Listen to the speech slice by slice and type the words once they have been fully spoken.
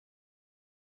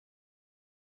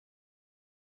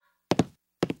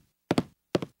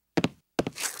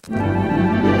What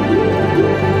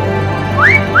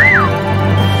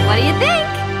do you think?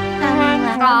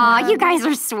 Aw, you guys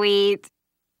are sweet.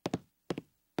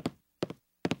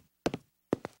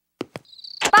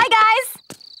 Bye, guys!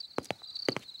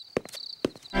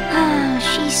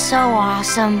 She's so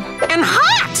awesome. And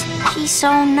hot! She's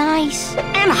so nice.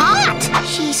 And hot!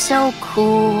 She's so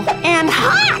cool. And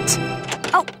hot!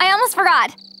 Oh, I almost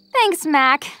forgot. Thanks,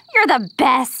 Mac. You're the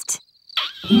best.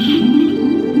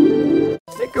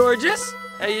 Hey, gorgeous.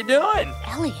 How you doing?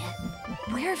 Elliot,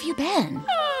 where have you been?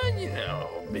 You know,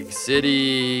 big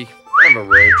city. On a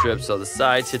road trip, saw the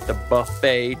sights, hit the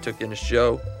buffet, took in a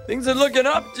show. Things are looking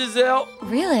up, Giselle.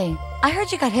 Really? I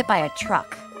heard you got hit by a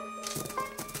truck.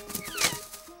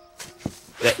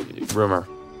 That rumor.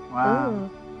 Wow.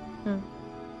 Tell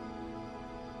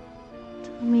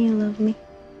me you love me.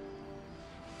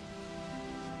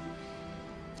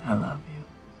 I love you.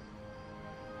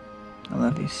 I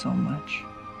love you so much.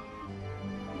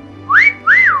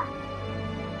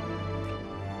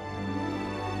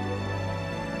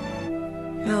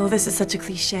 Oh, this is such a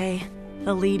cliche.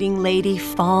 A leading lady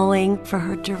falling for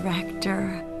her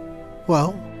director.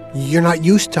 Well, you're not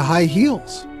used to high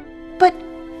heels. But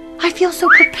I feel so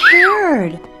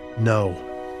prepared. No,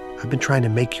 I've been trying to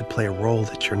make you play a role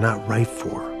that you're not right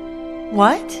for.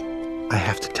 What? I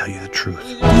have to tell you the truth.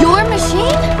 Your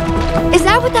machine? Is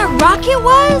that what that rocket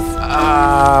was?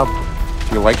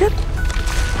 You like it?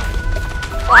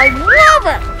 I love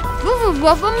it! This is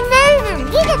just amazing!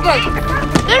 Look at this!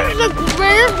 This is the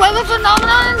greatest weather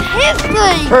phenomenon in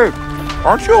history! Hey,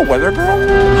 aren't you a weather girl?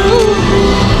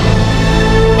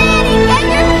 Daddy, get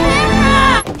your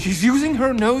camera! She's using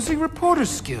her nosy reporter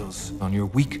skills on your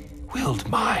weak-willed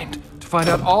mind to find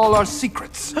out all our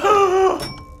secrets.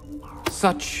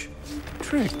 Such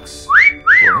tricks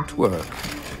won't work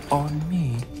on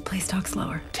me. Please talk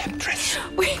slower. Temptress.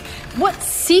 Wait, what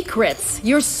secrets?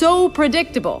 You're so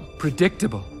predictable.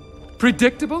 Predictable?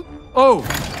 Predictable? Oh,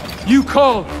 you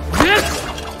call this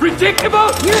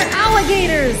predictable? You're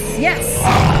alligators, yes.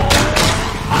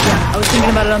 Yeah, I was thinking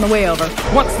about it on the way over.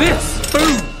 What's this?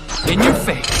 Boom! In your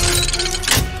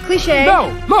face. Cliche.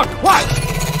 No, look, what?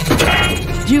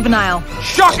 Juvenile.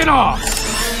 Shock and awe.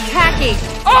 Tacky.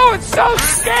 Oh, it's so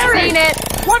scary! Seen it.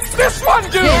 What's this one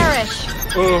do? Garish.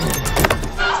 Blue!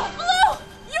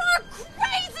 You're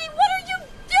crazy! What are you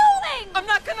doing? I'm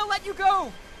not gonna let you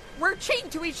go! We're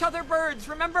chained to each other, birds,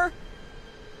 remember?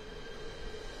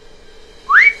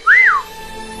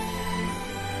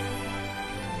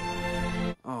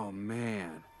 Oh,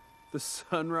 man. The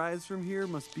sunrise from here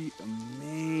must be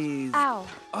amazing. Ow.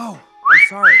 Oh, I'm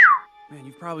sorry. Man,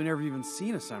 you've probably never even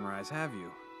seen a sunrise, have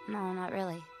you? No, not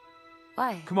really.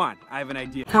 Why? Come on, I have an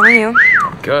idea. How are you?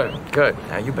 Good, good.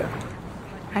 How you been?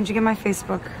 How'd you get my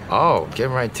Facebook? Oh, get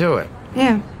right to it.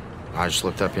 Yeah, I just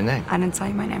looked up your name. I didn't tell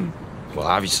you my name. Well,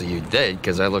 obviously you did,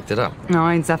 because I looked it up. No,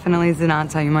 I definitely did not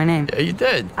tell you my name. Yeah, you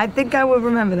did. I think I would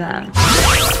remember that.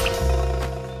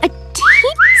 A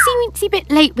teensy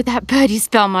bit late with that birdie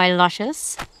spell, my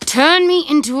luscious. Turn me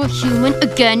into a human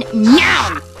again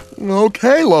now!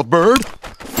 Okay, lovebird.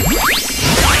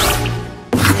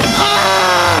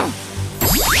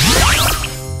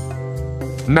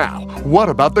 Now, what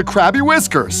about the Krabby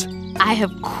Whiskers? I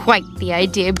have quite the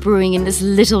idea brewing in this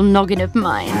little noggin of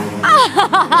mine.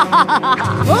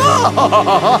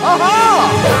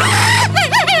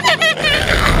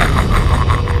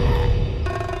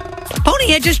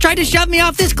 Ponyhead just tried to shove me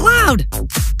off this cloud.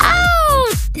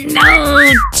 Oh,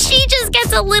 no. She just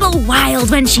gets a little wild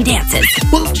when she dances.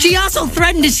 Well, she also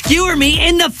threatened to skewer me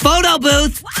in the photo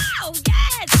booth. Wow,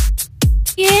 yes.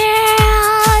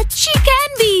 Yeah, she can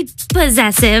be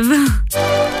possessive.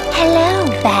 Hello,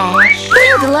 Bash.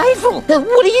 You're delightful.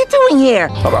 What are you doing here?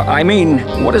 I mean,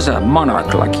 what is a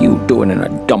monarch like you doing in a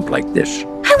dump like this?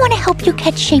 I want to help you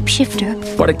catch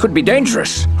Shapeshifter. But it could be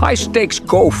dangerous. High-stakes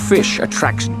go fish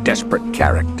attracts desperate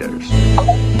characters.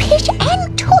 Oh, pish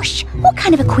and tush. What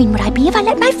kind of a queen would I be if I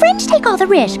let my friends take all the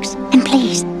risks? And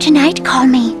please, tonight call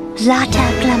me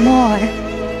Zata Glamour.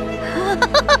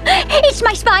 It's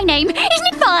my spy name. Isn't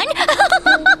it fun?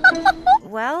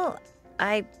 Well,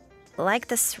 I like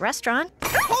this restaurant.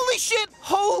 Holy shit!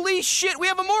 Holy shit! We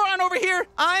have a moron over here!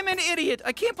 I'm an idiot.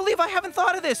 I can't believe I haven't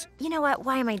thought of this. You know what?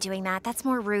 Why am I doing that? That's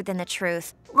more rude than the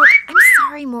truth. Look, I'm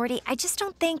sorry, Morty. I just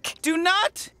don't think... Do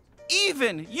not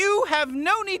even. You have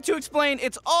no need to explain.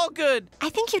 It's all good. I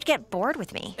think you'd get bored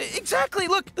with me. Exactly.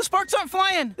 Look, the sparks aren't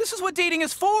flying. This is what dating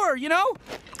is for, you know?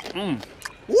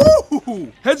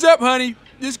 Woo! Heads up, honey.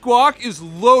 This guac is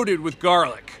loaded with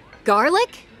garlic.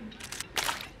 Garlic?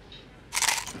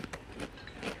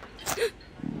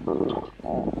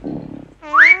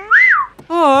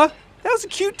 Aw, that was a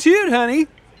cute toot, honey.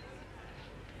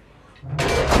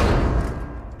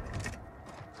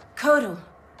 Kodo.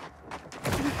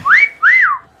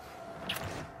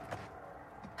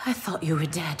 I thought you were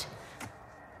dead.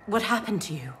 What happened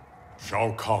to you?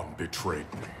 Shao Kahn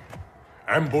betrayed me,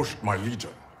 ambushed my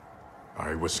legion.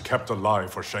 I was kept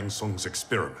alive for Shang Tsung's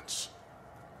experiments.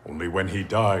 Only when he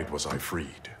died was I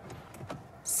freed.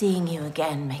 Seeing you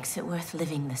again makes it worth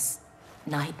living this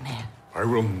nightmare. I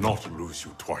will not lose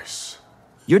you twice.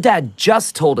 Your dad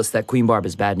just told us that Queen Barb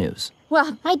is bad news.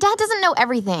 Well, my dad doesn't know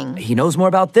everything. He knows more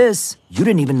about this. You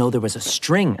didn't even know there was a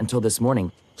string until this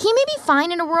morning. He may be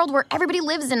fine in a world where everybody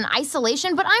lives in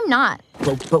isolation, but I'm not.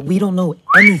 But we don't know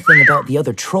anything about the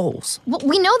other trolls. Well,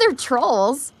 we know they're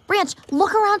trolls. Branch,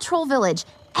 look around Troll Village.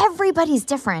 Everybody's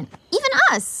different. Even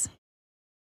us.